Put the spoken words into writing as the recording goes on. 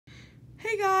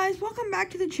Hey guys, welcome back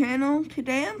to the channel.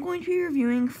 Today I'm going to be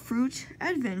reviewing Fruit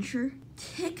Adventure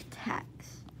TicTacs.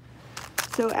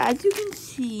 So as you can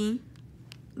see,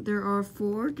 there are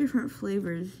 4 different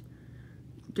flavors.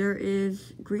 There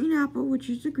is green apple, which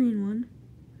is the green one.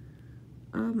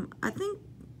 I think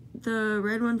the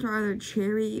red ones are either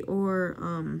cherry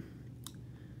or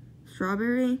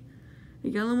strawberry.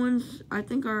 The yellow ones I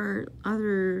think are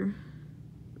either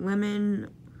lemon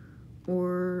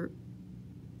or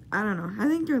I don't know. I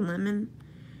think they're lemon.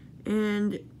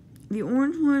 And the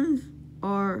orange ones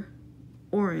are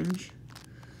orange.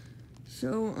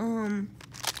 So, I'm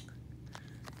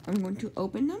going to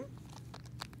open them.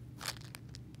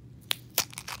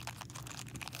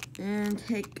 And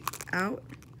take out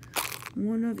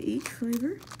one of each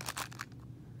flavor.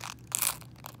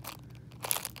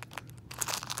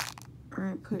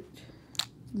 Alright, put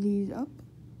these up.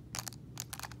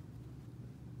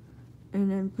 And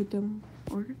then put them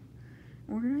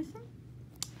organize them.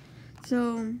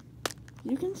 So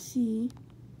you can see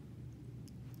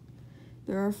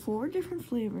there are 4 different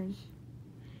flavors,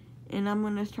 and I'm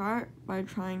gonna start by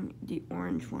trying the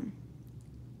orange one.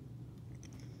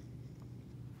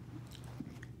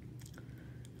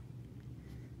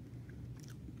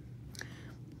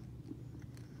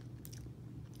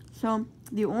 So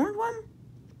the orange one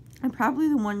is probably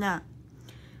the one that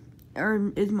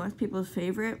is most people's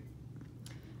favorite.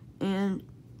 And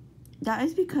that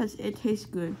is because it tastes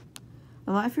good.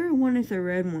 My favorite one is the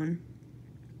red one,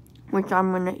 which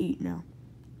I'm gonna eat now.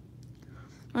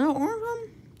 And the orange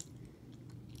one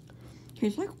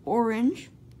tastes like orange,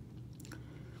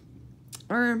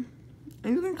 or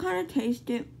you can kind of taste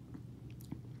it,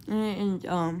 and it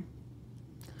kind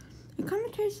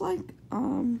of tastes like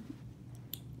an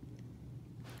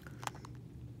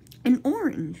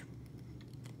orange.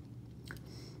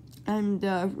 And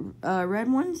the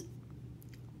red ones,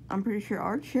 I'm pretty sure,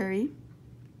 are cherry.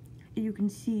 You can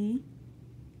see.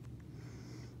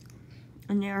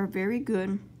 And they are very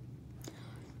good.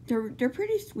 They're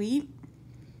pretty sweet.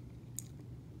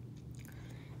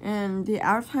 And the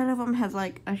outside of them has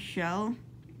like a shell.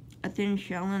 A thin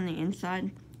shell, and the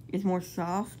inside is more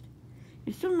soft.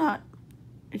 It's still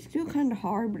kind of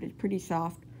hard, but it's pretty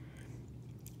soft.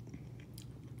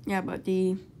 Yeah, but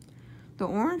the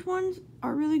orange ones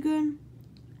are really good,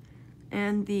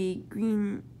 and the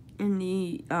green and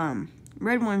the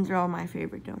red ones are all my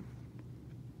favorite though.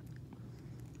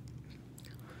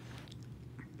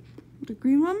 The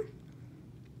green one,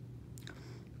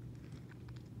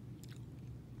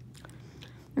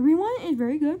 is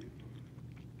very good.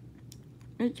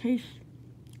 It tastes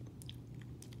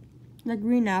like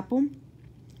green apple,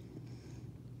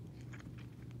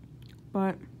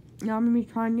 but now I'm gonna be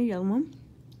trying the yellow one.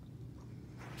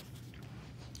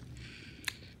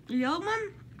 The yellow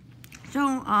one, so,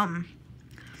 I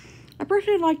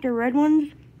personally like the red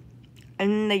ones, and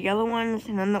then the yellow ones,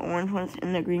 and then the orange ones,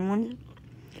 and the green ones.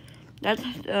 That's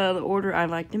the order I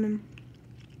like them in.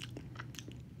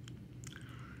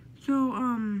 So,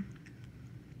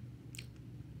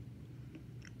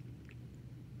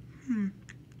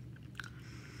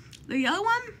 the yellow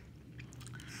one,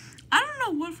 I don't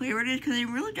know what flavor it is, because it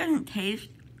really doesn't taste,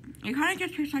 it kind of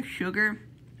just tastes like sugar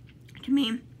to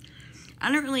me.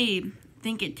 I don't really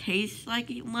think it tastes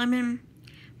like lemon,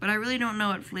 but I really don't know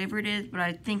what flavor it is, but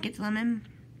I think it's lemon.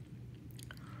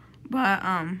 But,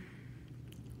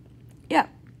 yeah.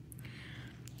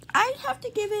 I'd have to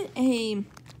give it a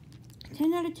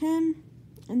 10 out of 10.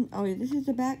 And, oh yeah, this is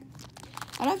the back.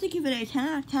 I'd have to give it a 10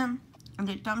 out of 10 and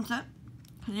a thumbs up,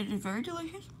 because it is very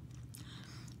delicious.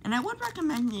 And I would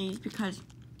recommend these because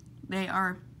they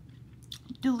are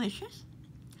delicious,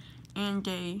 and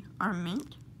they are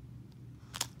mint.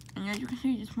 And as you can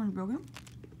see, this one's broken.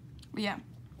 But yeah,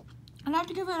 I'd have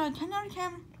to give it a 10 out of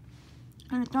 10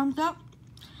 and a thumbs up.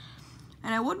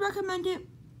 And I would recommend it.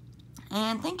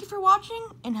 And thank you for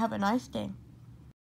watching, and have a nice day.